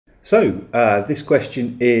This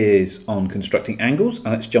question is on constructing angles, and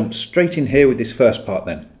let's jump straight in here with this first part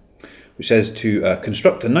then, which says to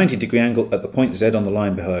construct a 90-degree angle at the point Z on the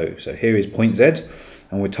line below. So here is point Z,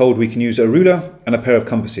 and we're told we can use a ruler and a pair of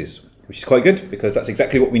compasses, which is quite good because that's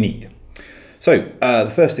exactly what we need. So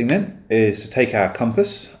the first thing then is to take our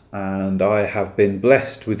compass, and I have been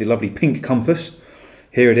blessed with the lovely pink compass.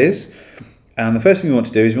 Here it is. And the first thing we want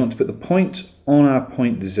to do is we want to put the point on our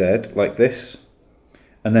point Z like this.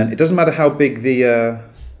 And then it doesn't matter how big the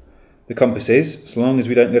compass is, so long as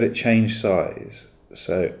we don't let it change size.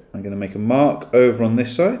 So I'm going to make a mark over on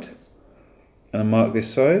this side and a mark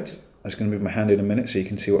this side. I'm just going to move my hand in a minute so you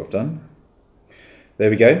can see what I've done. There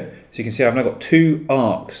we go. So you can see I've now got two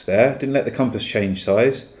arcs there. Didn't let the compass change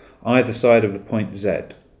size, either side of the point Z.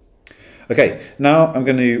 Okay, now I'm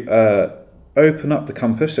going to open up the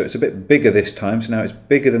compass so it's a bit bigger this time. So now it's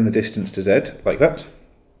bigger than the distance to Z, like that.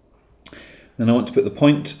 Then I want to put the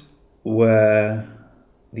point where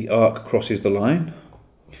the arc crosses the line.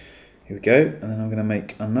 Here we go. And then I'm going to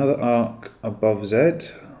make another arc above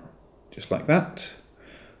Z, just like that.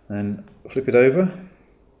 Then flip it over.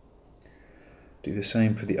 Do the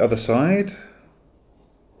same for the other side,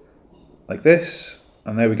 like this.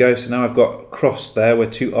 And there we go. So now I've got a cross there where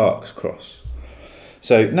two arcs cross.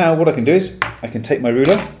 So now what I can do is I can take my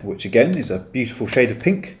ruler, which again is a beautiful shade of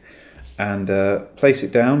pink, and place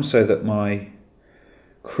it down so that my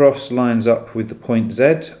cross lines up with the point Z,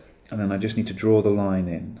 and then I just need to draw the line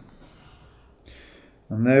in.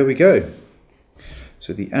 And there we go.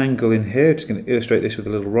 So the angle in here, just going to illustrate this with a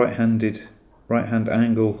little right hand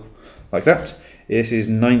angle like that. This is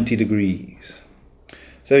 90 degrees.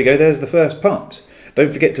 So there we go, there's the first part.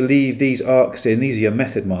 Don't forget to leave these arcs in. These are your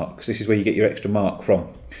method marks. This is where you get your extra mark from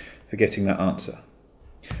for getting that answer.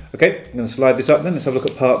 Okay, I'm going to slide this up then. Let's have a look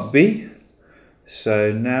at part B.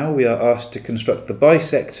 So now we are asked to construct the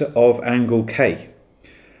bisector of angle K.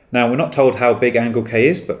 Now we're not told how big angle K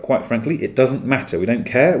is, but quite frankly it doesn't matter. We don't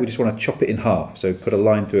care, we just want to chop it in half. So put a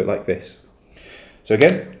line through it like this. So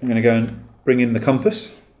again, I'm going to go and bring in the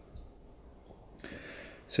compass.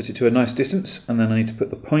 Set it to a nice distance, and then I need to put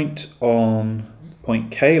the point on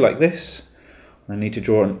point K like this. I need to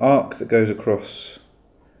draw an arc that goes across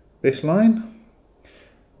this line,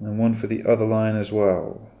 and then one for the other line as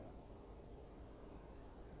well.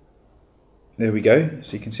 There we go.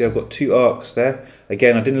 So you can see I've got two arcs there.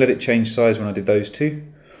 Again, I didn't let it change size when I did those two.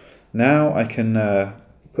 Now I can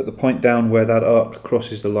put the point down where that arc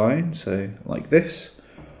crosses the line, so like this.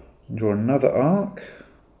 And draw another arc.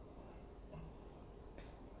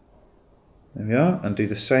 There we are, and do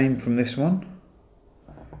the same from this one.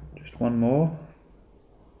 Just one more.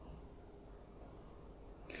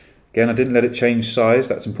 Again, I didn't let it change size,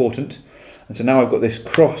 that's important. And so now I've got this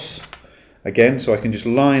cross again, so I can just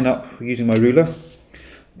line up using my ruler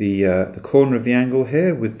the corner of the angle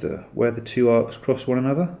here with where the two arcs cross one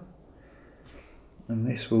another. And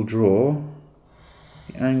this will draw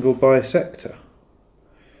the angle bisector.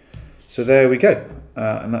 So there we go,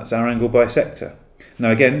 and that's our angle bisector. Now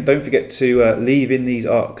again, don't forget to leave in these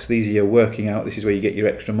arcs. These are your working out. This is where you get your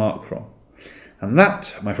extra mark from. And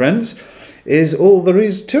that, my friends, is all there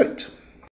is to it.